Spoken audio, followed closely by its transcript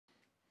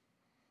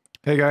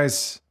Hey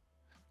guys,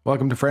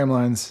 welcome to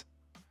Framelines,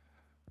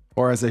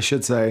 or as I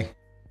should say,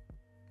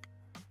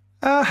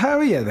 how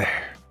are you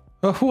there?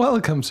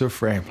 Welcome to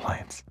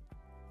Framelines,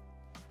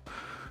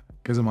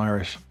 because I'm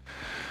Irish.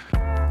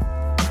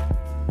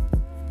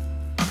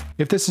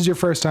 If this is your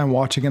first time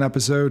watching an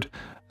episode,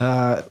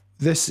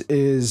 this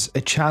is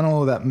a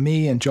channel that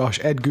me and Josh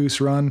Edgoose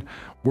run.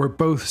 We're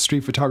both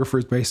street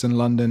photographers based in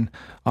London.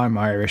 I'm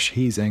Irish,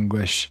 he's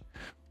English.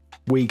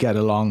 We get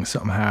along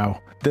somehow.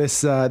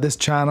 This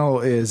channel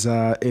is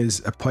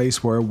a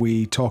place where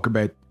we talk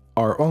about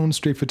our own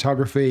street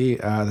photography,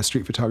 the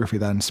street photography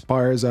that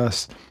inspires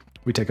us.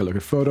 We take a look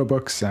at photo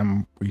books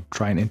and we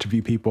try and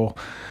interview people.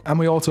 And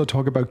we also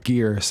talk about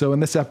gear. So in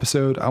this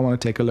episode, I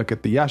want to take a look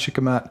at the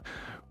Yashicamat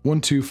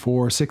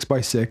 124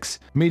 6x6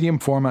 medium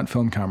format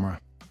film camera.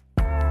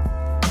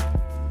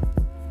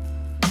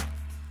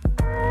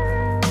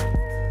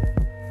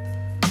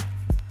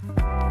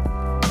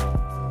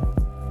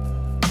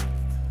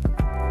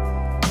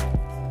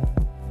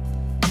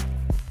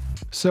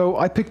 So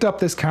I picked up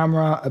this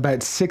camera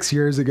about 6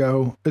 years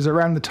ago. It was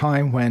around the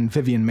time when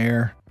Vivian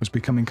Maier was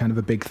becoming kind of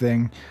a big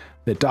thing.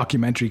 The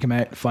documentary came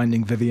out,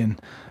 Finding Vivian,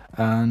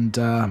 and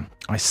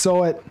I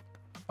saw it.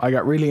 I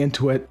got really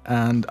into it,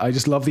 and I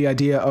just love the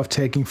idea of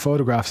taking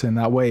photographs in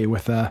that way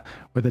with a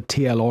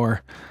TLR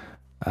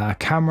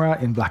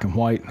camera in black and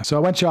white. So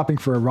I went shopping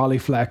for a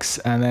Rolleiflex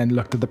and then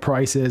looked at the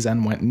prices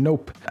and went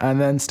nope, and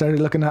then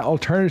started looking at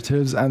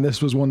alternatives, and this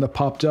was one that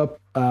popped up.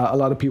 A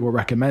lot of people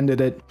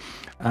recommended it,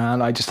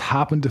 and I just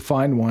happened to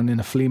find one in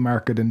a flea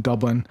market in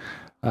Dublin.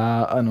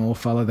 An old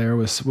fella there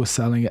was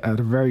selling it at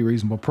a very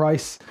reasonable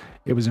price.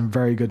 It was in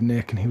very good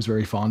nick and he was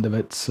very fond of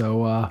it.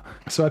 So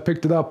I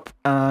picked it up,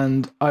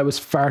 and I was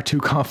far too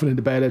confident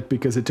about it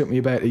because it took me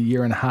about 1.5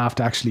 years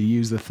to actually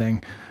use the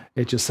thing.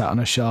 It just sat on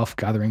a shelf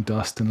gathering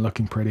dust and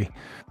looking pretty.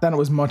 Then it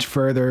was much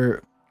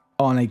further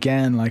on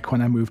again, like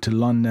when I moved to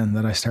London,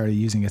 that I started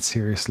using it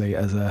seriously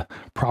as a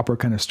proper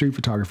kind of street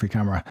photography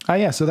camera.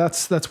 So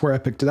that's where I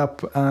picked it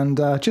up. And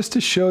just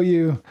to show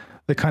you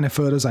the kind of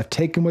photos I've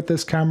taken with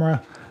this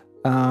camera,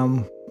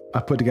 I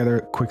put together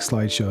a quick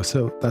slideshow.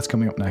 So that's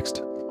coming up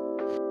next.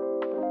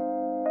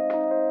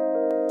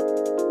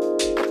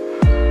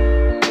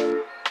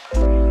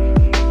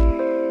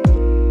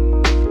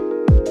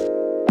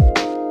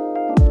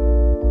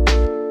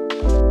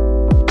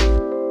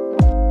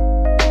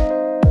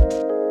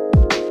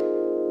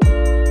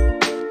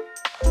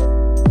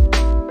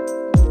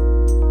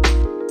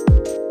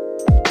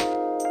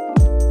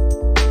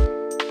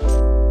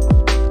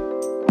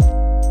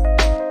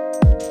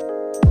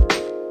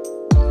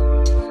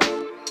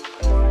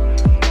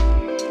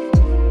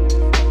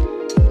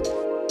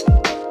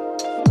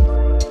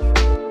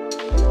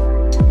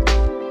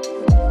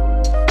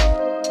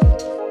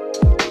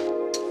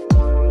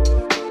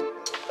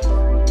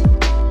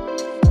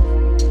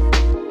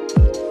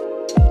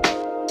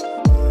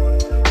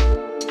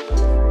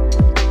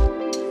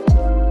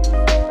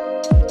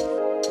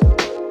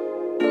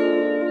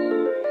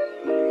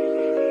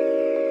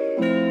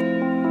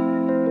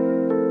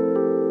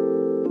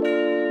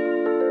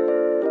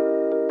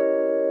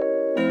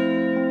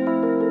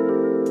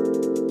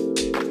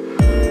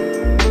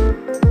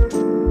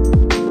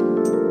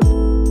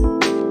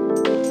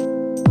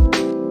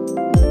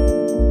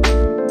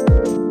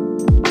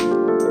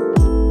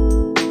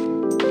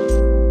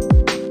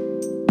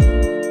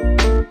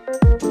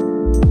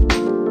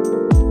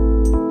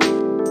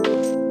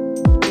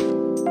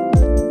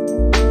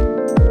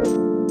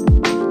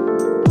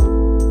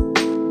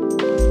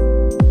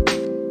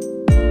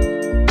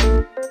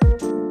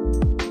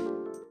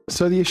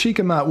 So the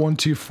Yashicamat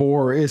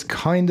 124 is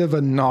kind of a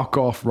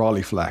knockoff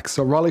Rolleiflex.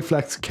 So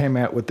Rolleiflex came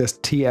out with this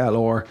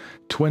TLR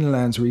twin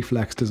lens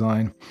reflex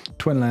design.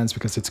 Twin lens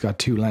because it's got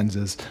two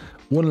lenses.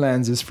 One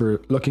lens is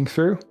for looking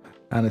through,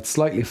 and it's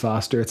slightly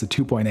faster. It's a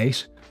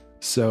 2.8.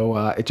 So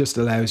it just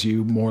allows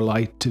you more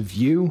light to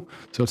view.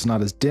 So it's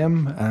not as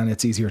dim and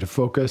it's easier to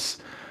focus.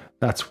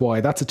 That's why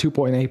that's a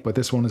 2.8, but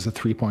this one is a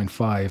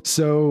 3.5.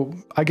 So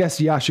I guess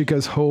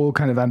Yashica's whole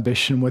kind of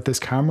ambition with this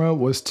camera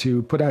was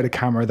to put out a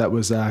camera that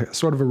was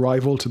sort of a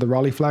rival to the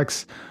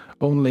Rolleiflex,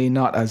 only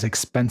not as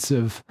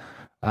expensive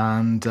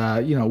and,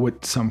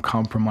 with some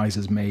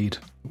compromises made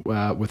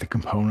with the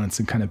components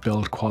and kind of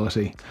build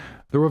quality.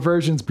 There were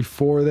versions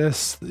before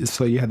this.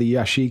 So you had the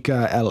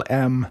Yashica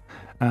LM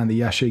and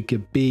the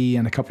Yashica B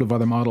and a couple of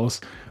other models,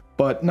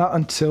 but not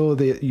until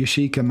the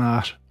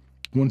Yashicamat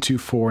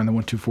 124 and the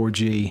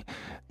 124G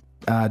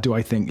do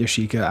I think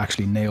Yashica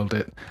actually nailed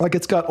it. Like,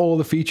 it's got all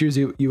the features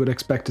you would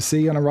expect to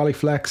see on a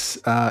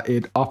Rolleiflex.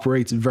 It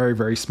operates very,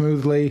 very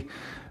smoothly,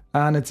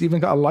 and it's even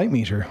got a light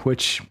meter,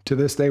 which to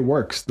this day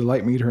works. The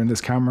light meter in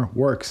this camera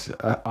works.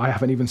 I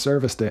haven't even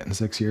serviced it in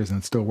 6 years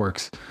and it still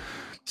works.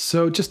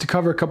 So just to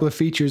cover a couple of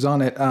features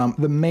on it,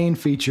 the main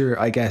feature,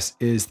 I guess,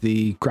 is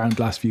the ground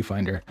glass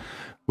viewfinder,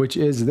 which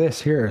is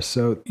this here.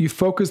 So you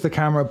focus the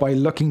camera by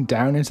looking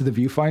down into the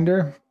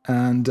viewfinder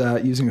and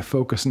using a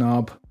focus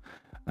knob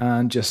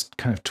and just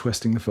kind of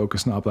twisting the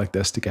focus knob like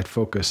this to get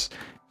focus.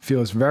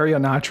 Feels very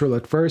unnatural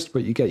at first,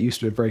 but you get used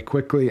to it very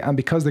quickly. And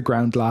because the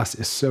ground glass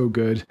is so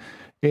good,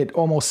 it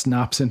almost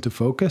snaps into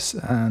focus,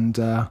 and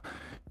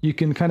you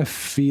can kind of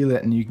feel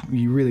it, and you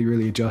really,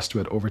 really adjust to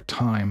it over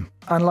time.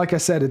 And like I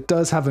said, it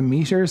does have a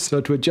meter. So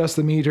to adjust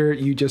the meter,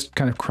 you just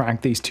kind of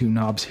crank these two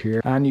knobs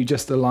here, and you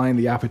just align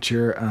the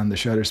aperture and the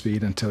shutter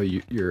speed until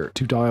your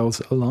two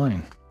dials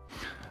align.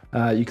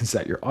 You can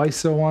set your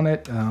ISO on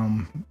it.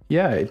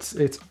 Yeah,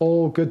 it's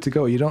all good to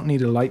go. You don't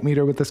need a light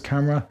meter with this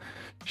camera.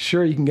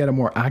 Sure, you can get a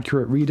more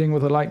accurate reading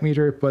with a light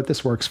meter, but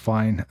this works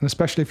fine. And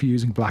especially if you're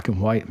using black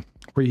and white,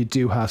 where you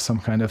do have some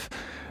kind of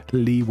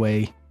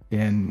leeway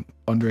in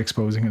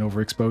underexposing and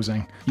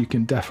overexposing, you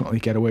can definitely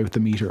get away with the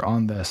meter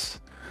on this.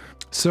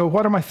 So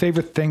what are my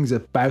favorite things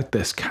about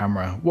this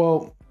camera?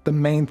 Well, the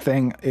main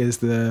thing is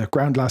the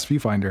ground glass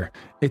viewfinder.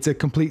 It's a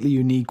completely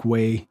unique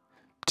way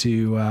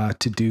to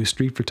do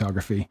street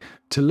photography.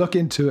 To look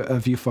into a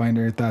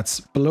viewfinder that's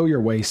below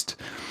your waist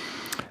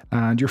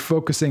and you're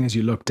focusing as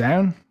you look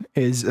down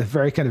is a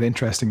very kind of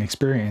interesting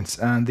experience.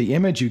 And the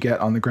image you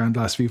get on the ground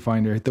glass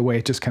viewfinder, the way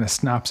it just kind of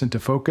snaps into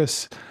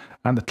focus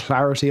and the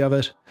clarity of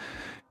it,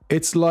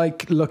 it's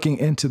like looking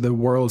into the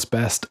world's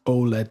best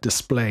OLED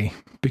display,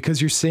 because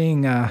you're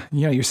seeing,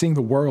 you're seeing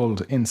the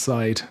world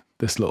inside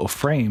this little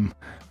frame,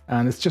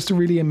 and it's just a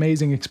really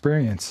amazing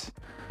experience.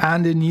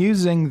 And in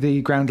using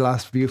the ground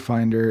glass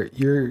viewfinder,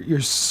 you're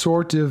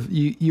sort of,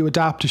 you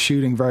adapt to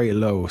shooting very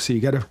low. So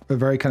you get a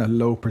very kind of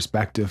low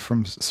perspective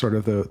from sort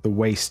of the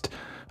waist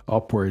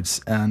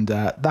upwards. And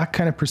that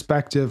kind of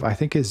perspective, I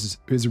think, is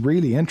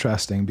really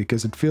interesting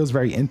because it feels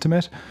very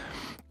intimate.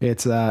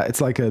 It's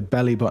like a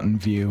belly button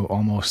view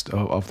almost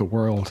of the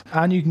world.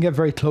 And you can get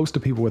very close to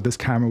people with this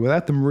camera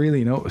without them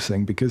really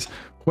noticing, because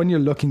when you're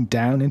looking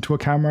down into a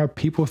camera,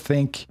 people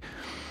think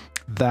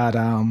that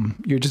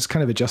you're just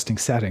kind of adjusting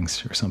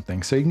settings or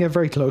something. So you can get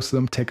very close to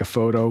them, take a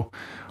photo,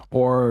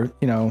 or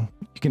you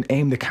can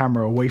aim the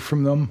camera away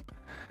from them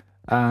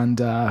and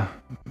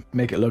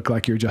make it look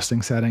like you're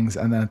adjusting settings,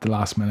 and then at the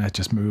last minute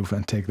just move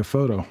and take the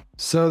photo.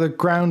 So the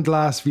ground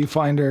glass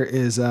viewfinder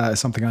is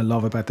something I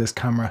love about this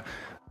camera.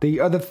 The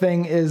other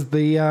thing is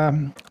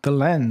the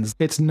lens.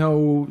 It's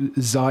no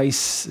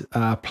Zeiss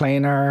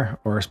planar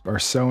or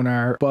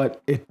sonar,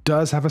 but it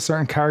does have a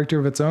certain character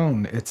of its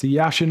own. It's a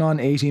Yashicamat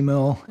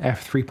 80mm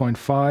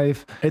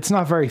f3.5. It's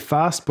not very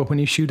fast, but when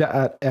you shoot it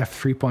at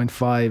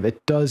f3.5, it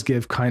does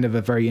give kind of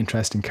a very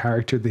interesting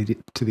character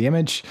to the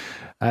image.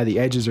 The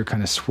edges are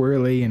kind of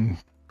swirly and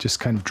just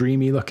kind of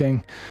dreamy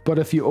looking. But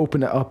if you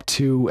open it up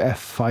to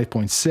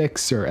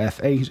f5.6 or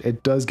f8,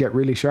 it does get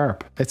really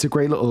sharp. It's a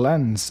great little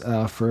lens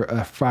for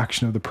a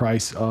fraction of the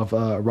price of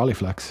a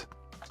Rolleiflex.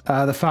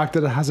 The fact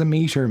that it has a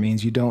meter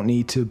means you don't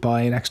need to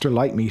buy an extra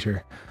light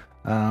meter.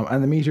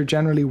 And the meter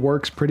generally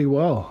works pretty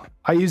well.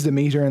 I use the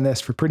meter in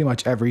this for pretty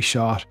much every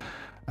shot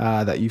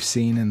that you've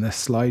seen in the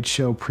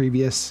slideshow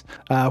previous.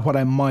 What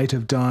I might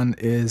have done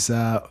is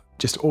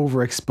just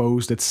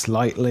overexposed it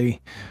slightly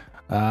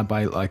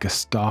by like a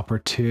stop or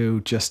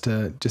two, just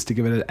to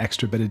give it an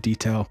extra bit of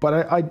detail.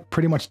 But I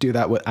pretty much do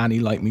that with any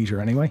light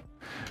meter anyway.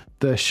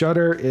 The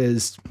shutter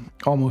is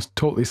almost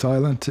totally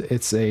silent.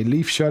 It's a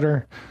leaf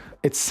shutter.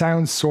 It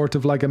sounds sort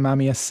of like a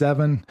Mamiya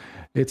 7.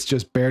 It's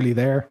just barely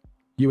there.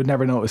 You would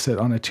never notice it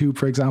on a tube,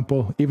 for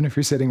example. Even if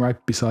you're sitting right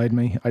beside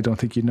me, I don't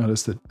think you'd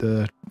notice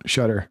the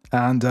shutter.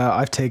 And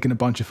I've taken a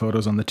bunch of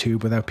photos on the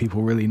tube without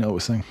people really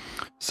noticing.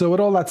 So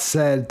with all that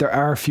said, there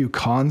are a few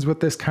cons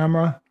with this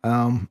camera.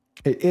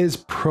 It is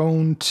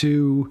prone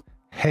to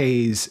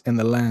haze in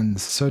the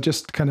lens, so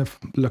just kind of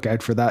look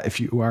out for that if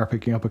you are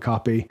picking up a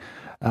copy.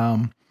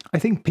 I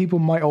think people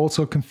might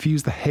also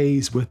confuse the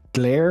haze with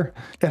glare.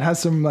 It has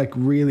some like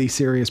really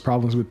serious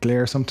problems with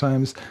glare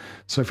sometimes.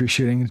 So if you're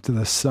shooting into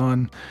the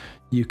sun,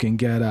 you can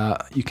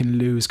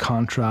lose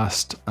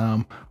contrast.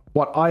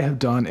 What I have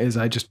done is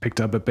I just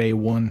picked up a Bay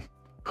 1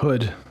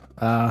 hood,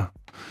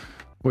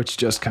 which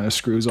just kind of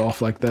screws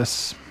off like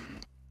this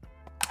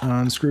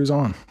and screws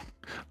on.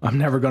 I'm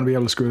never going to be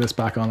able to screw this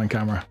back on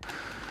camera.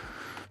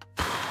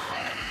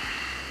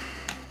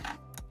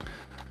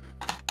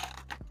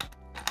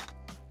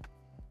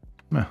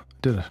 Yeah,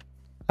 did it.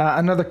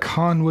 Another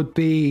con would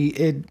be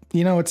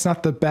it's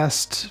not the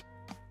best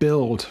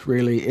build,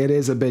 really. It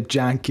is a bit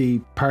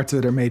janky. Parts of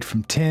it are made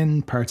from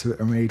tin, parts of it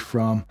are made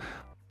from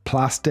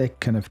plastic,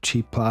 kind of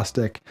cheap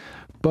plastic.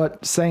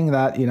 But saying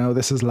that,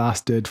 this has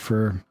lasted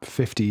for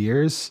 50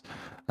 years.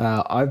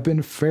 I've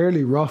been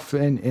fairly rough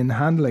in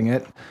handling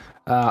it.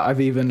 I've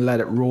even let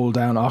it roll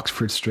down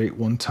Oxford Street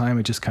one time.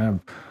 It just kind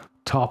of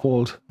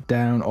toppled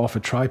down off a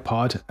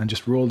tripod and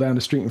just rolled down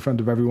the street in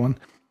front of everyone,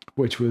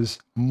 which was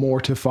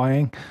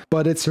mortifying.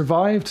 But it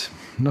survived.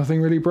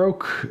 Nothing really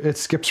broke. It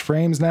skips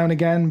frames now and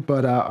again,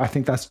 but I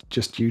think that's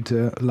just due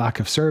to lack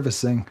of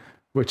servicing,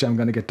 which I'm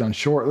going to get done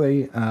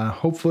shortly.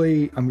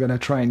 Hopefully, I'm going to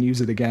try and use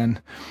it again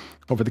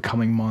over the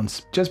coming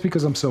months, just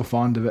because I'm so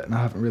fond of it and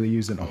I haven't really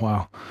used it in a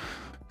while.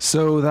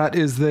 So that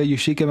is the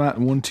Yashicamat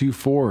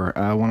 124,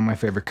 one of my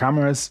favorite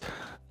cameras.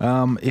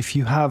 If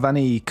you have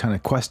any kind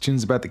of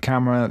questions about the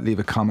camera, leave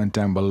a comment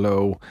down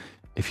below.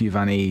 If you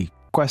have any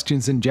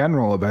questions in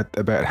general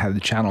about how the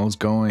channel is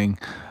going,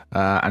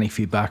 any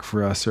feedback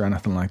for us or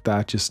anything like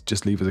that,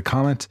 just leave us a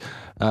comment.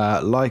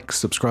 Like,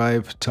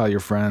 subscribe, tell your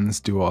friends,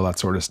 do all that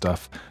sort of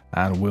stuff,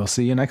 and we'll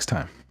see you next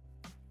time.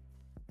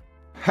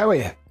 How are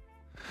you?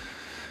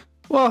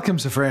 Welcome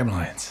to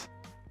Framelines.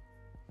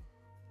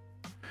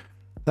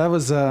 That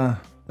was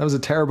a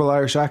terrible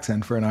Irish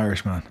accent for an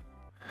Irishman.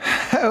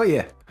 How are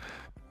you?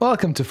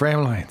 Welcome to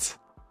Framelines.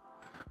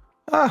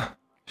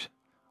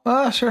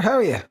 Sure, how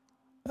are you?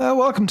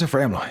 Welcome to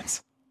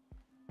Framelines.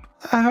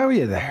 How are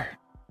you there?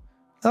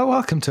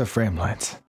 Welcome to Framelines.